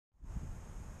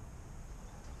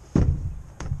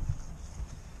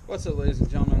What's up, ladies and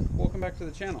gentlemen? Welcome back to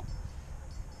the channel.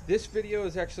 This video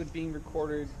is actually being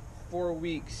recorded 4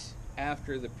 weeks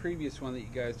after the previous one that you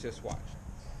guys just watched.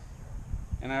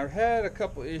 And I've had a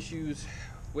couple issues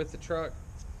with the truck,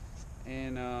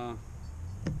 and I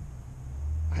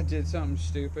did something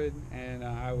stupid, and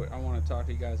I want to talk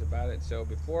to you guys about it. So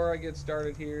before I get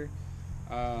started here,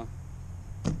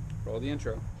 roll the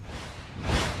intro.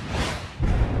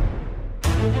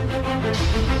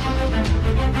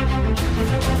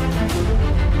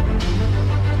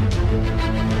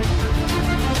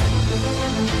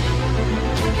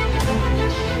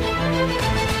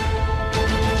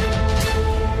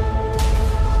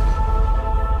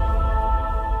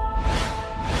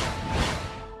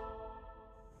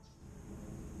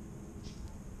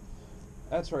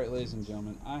 That's right, ladies and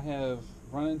gentlemen. I have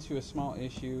run into a small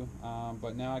issue,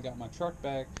 but now I got my truck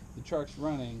back. The truck's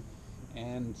running,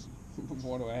 and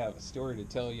what do I have? A story to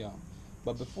tell y'all.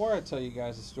 But before I tell you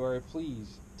guys the story,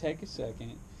 please take a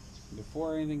second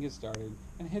before anything gets started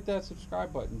and hit that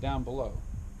subscribe button down below.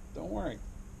 Don't worry,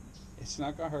 it's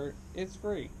not gonna hurt. It's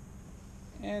free.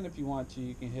 And if you want to,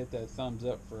 you can hit that thumbs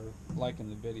up for liking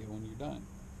the video when you're done.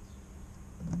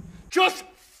 Just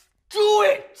do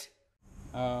it!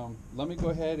 Let me go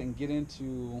ahead and get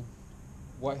into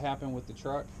what happened with the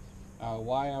truck,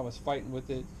 why I was fighting with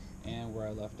it, and where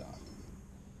I left off.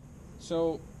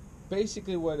 So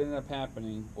basically what ended up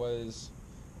happening was,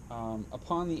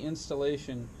 upon the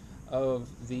installation of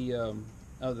the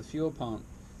fuel pump,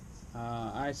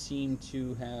 I seemed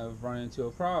to have run into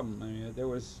a problem. I mean, there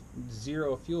was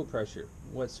zero fuel pressure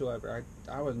whatsoever.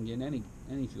 I wasn't getting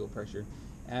any fuel pressure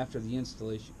after the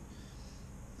installation.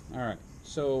 Alright,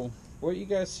 so what you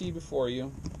guys see before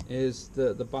you is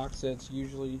the box that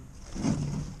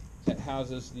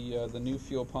houses the new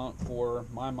fuel pump for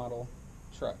my model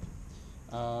truck.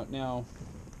 Now,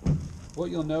 what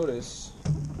you'll notice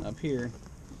up here,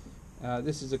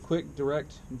 this is a quick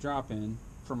direct drop-in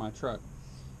for my truck,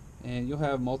 and you'll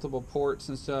have multiple ports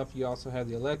and stuff. You also have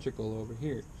the electrical over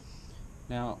here.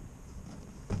 Now,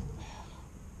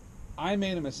 I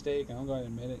made a mistake, and I'm going to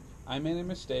admit it. I made a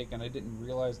mistake, and I didn't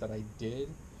realize that I did.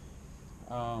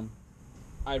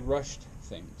 I rushed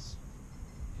things,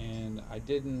 and I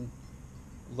didn't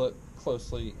look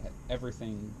closely at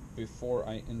everything before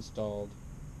I installed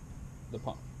the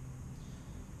pump.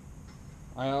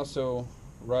 I also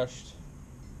rushed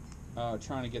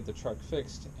trying to get the truck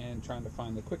fixed and trying to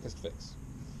find the quickest fix,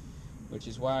 which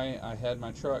is why I had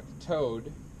my truck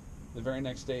towed the very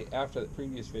next day after the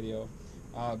previous video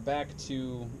back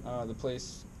to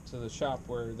the shop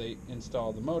where they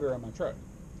installed the motor on my truck.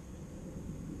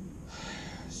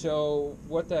 So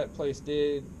what that place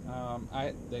did,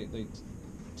 they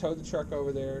towed the truck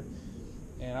over there,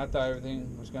 and I thought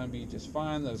everything was going to be just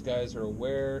fine. Those guys are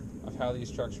aware of how these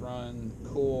trucks run.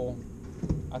 Cool.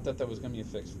 I thought that was going to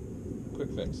be a quick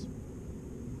fix.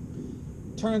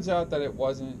 Turns out that it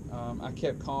wasn't. I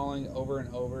kept calling over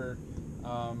and over,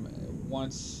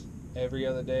 once every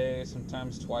other day,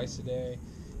 sometimes twice a day,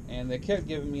 and they kept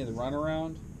giving me the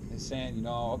runaround. They're saying, you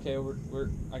know, okay,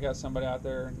 I got somebody out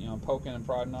there, you know, poking and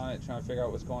prodding on it, trying to figure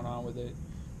out what's going on with it.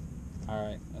 All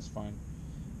right, that's fine.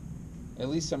 At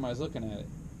least somebody's looking at it.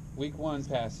 Week 1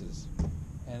 passes,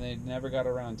 and they never got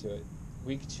around to it.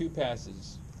 Week 2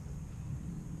 passes,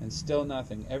 and still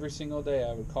nothing. Every single day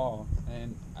I would call,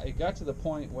 and it got to the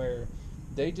point where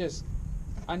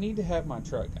I need to have my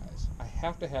truck, guys. I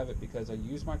have to have it because I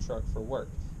use my truck for work.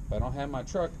 If I don't have my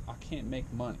truck, I can't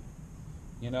make money,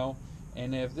 you know?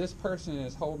 And if this person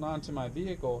is holding on to my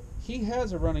vehicle, he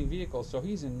has a running vehicle, so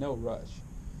he's in no rush.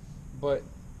 But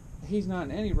he's not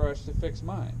in any rush to fix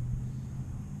mine.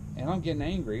 And I'm getting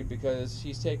angry because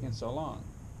he's taking so long.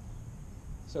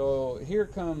 So here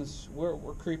comes, we're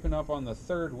creeping up on the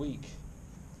 3rd week,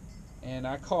 and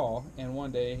I call, and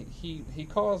one day he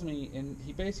calls me, and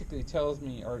he basically tells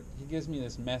me, or he gives me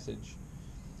this message,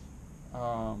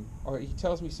 or he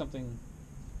tells me something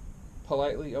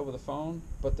politely over the phone,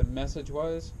 but the message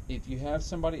was, if you have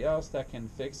somebody else that can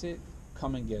fix it,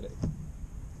 come and get it.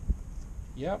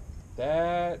 Yep,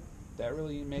 that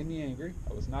really made me angry.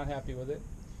 I was not happy with it.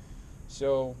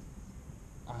 So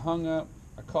I hung up.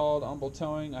 I called Humble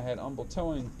Towing. I had Humble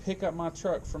Towing pick up my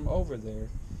truck from over there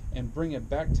and bring it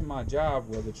back to my job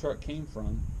where the truck came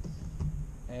from,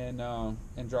 and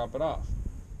drop it off.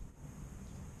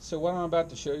 So what I'm about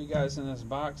to show you guys in this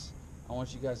box, I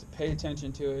want you guys to pay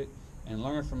attention to it and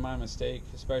learn from my mistake,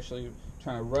 especially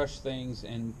trying to rush things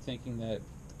and thinking that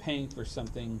paying for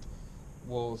something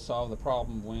will solve the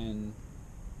problem when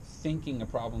thinking a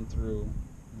problem through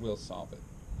will solve it.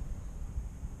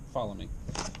 Follow me.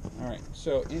 Alright,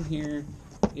 so in here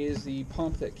is the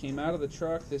pump that came out of the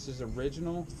truck. This is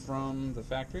original from the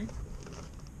factory.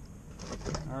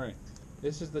 Alright,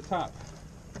 this is the top.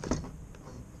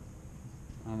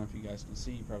 I don't know if you guys can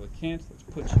see, you probably can't. Let's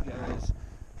put you guys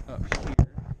up here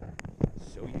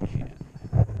so you can.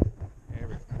 There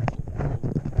we go.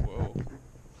 Whoa.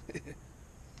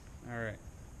 Alright.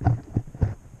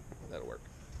 That'll work.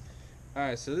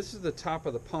 Alright, so this is the top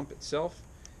of the pump itself.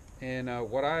 And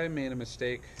what I made a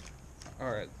mistake.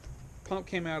 Alright, pump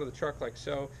came out of the truck like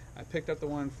so. I picked up the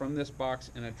one from this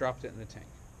box and I dropped it in the tank.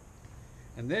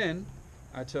 And then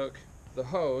I took the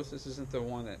hose. This isn't the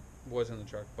one that was in the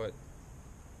truck, but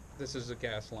this is a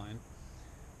gas line.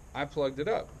 I plugged it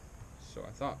up, so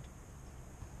I thought,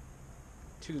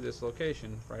 to this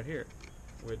location right here,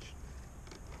 which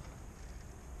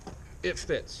it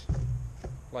fits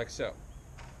like so.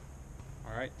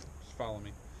 Alright, just follow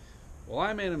me. Well,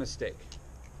 I made a mistake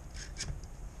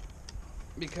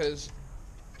because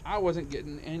I wasn't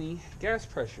getting any gas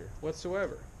pressure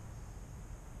whatsoever.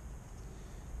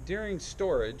 During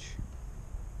storage,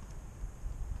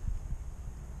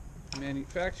 the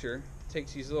manufacturer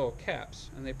takes these little caps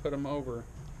and they put them over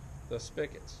the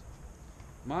spigots.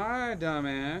 My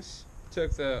dumbass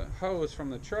took the hose from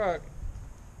the truck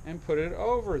and put it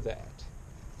over that.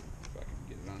 If I can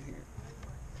get it on here.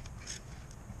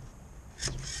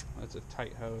 That's a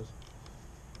tight hose.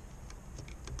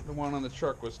 The one on the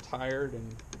truck was tired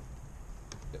and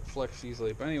it flexed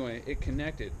easily. But anyway, it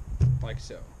connected like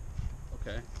so.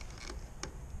 Okay.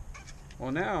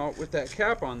 Well, now with that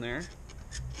cap on there,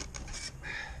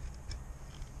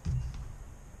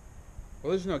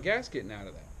 well, there's no gas getting out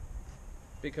of that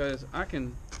because I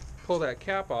can pull that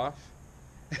cap off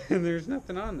and there's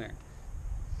nothing on there.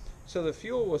 So the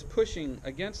fuel was pushing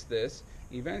against this,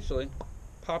 eventually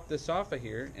popped this off of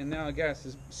here, and now gas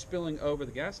is spilling over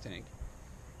the gas tank.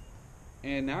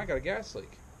 And now I got a gas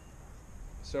leak.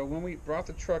 So when we brought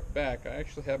the truck back, I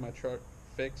actually had my truck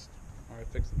fixed, or I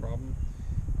fixed the problem,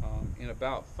 in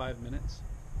about 5 minutes.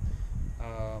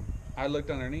 I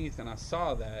looked underneath and I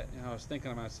saw that, and I was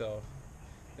thinking to myself,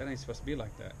 that ain't supposed to be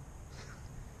like that.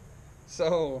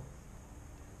 So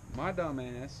my dumb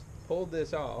ass pulled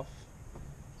this off.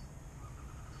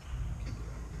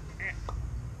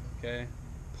 Okay,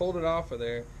 pulled it off of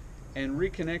there and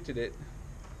reconnected it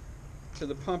to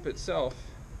the pump itself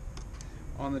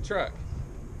on the truck.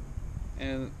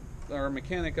 And our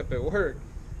mechanic up at work,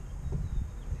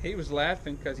 he was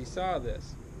laughing because he saw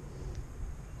this.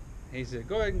 He said,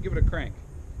 go ahead and give it a crank.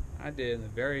 I did, and the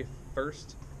very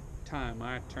first time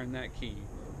I turned that key,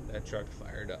 that truck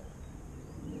fired up.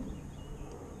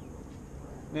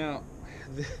 Now,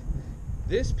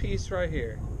 this piece right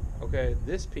here, okay,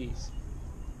 this piece,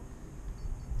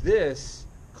 this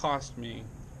cost me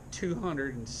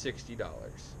 $260.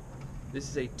 This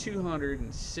is a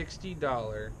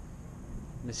 $260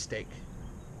 mistake.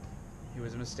 It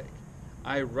was a mistake.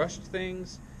 I rushed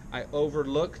things, I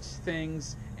overlooked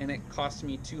things, and it cost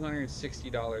me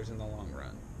 $260 in the long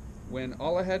run. When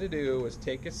all I had to do was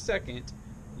take a second,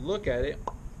 look at it,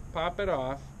 pop it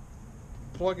off,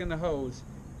 plug in the hose,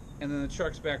 and then the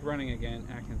truck's back running again,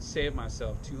 and I can save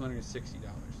myself $260.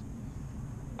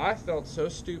 I felt so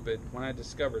stupid when I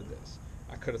discovered this.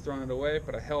 I could have thrown it away,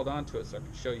 but I held on to it so I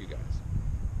could show you guys.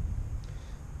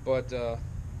 But,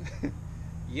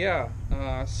 yeah,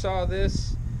 I saw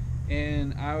this,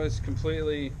 and I was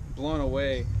completely blown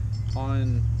away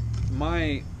on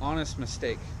my honest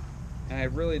mistake. And I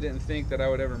really didn't think that I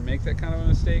would ever make that kind of a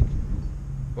mistake,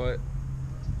 but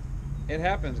it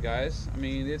happens, guys. I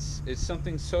mean, it's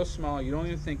something so small, you don't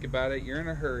even think about it, you're in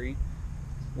a hurry.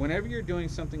 Whenever you're doing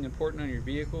something important on your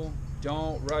vehicle,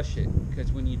 don't rush it,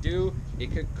 because when you do,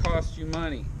 it could cost you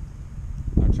money.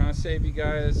 I'm trying to save you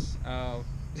guys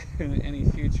any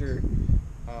future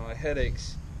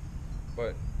headaches,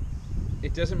 but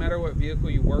it doesn't matter what vehicle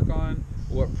you work on,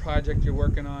 what project you're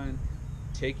working on,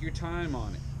 take your time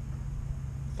on it.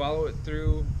 Follow it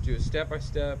through, do it step by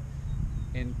step,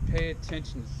 and pay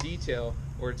attention to detail,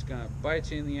 or it's gonna bite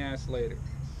you in the ass later.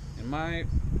 In my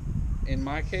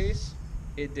case,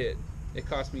 it did. It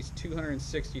cost me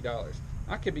 $260.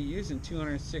 I could be using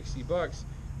 $260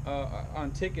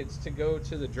 on tickets to go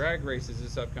to the drag races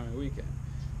this upcoming weekend,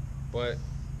 but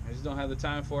I just don't have the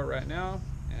time for it right now,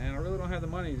 and I really don't have the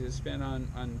money to spend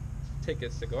on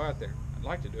tickets to go out there. I'd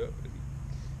like to do it, but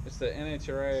it's the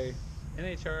NHRA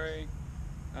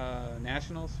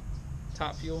Nationals,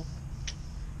 Top Fuel.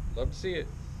 Love to see it.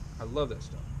 I love that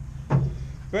stuff.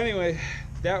 But anyway,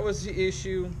 that was the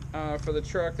issue for the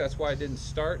truck. That's why it didn't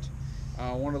start.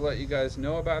 I want to let you guys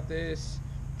know about this.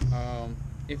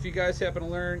 if you guys happen to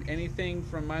learn anything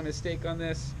from my mistake on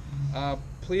this,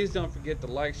 please don't forget to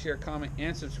like, share, comment,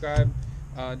 and subscribe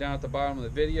down at the bottom of the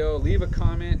video. Leave a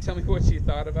comment. Tell me what you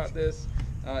thought about this.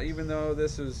 Even though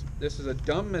this was a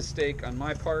dumb mistake on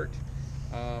my part,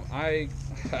 I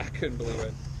couldn't believe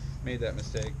I made that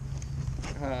mistake.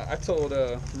 I told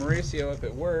Mauricio up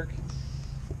at work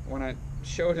when I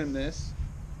showed him this,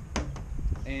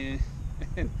 and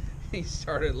he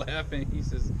started laughing. He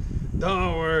says,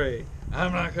 "Don't worry,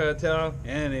 I'm not gonna tell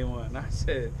anyone." I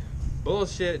said,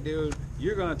 "Bullshit, dude,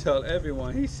 you're gonna tell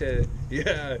everyone." He said,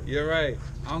 "Yeah, you're right,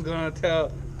 I'm gonna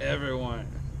tell everyone."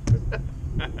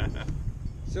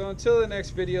 So until the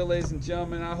next video, ladies and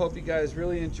gentlemen, I hope you guys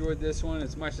really enjoyed this one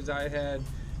as much as I had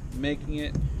making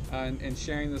it and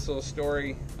sharing this little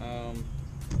story.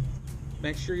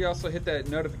 Make sure you also hit that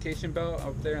notification bell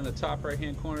up there in the top right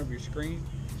hand corner of your screen.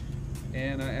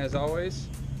 And as always,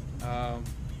 I'll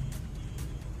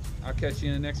catch you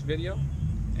in the next video,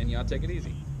 and y'all take it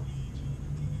easy.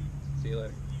 See you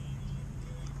later.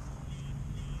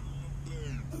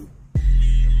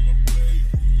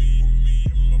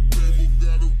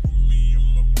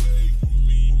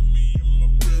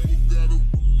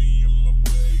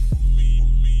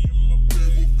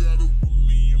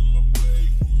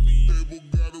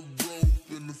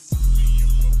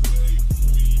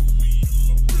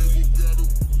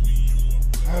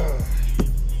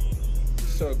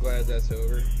 So glad that's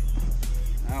over.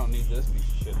 I don't need this piece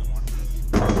of shit anymore.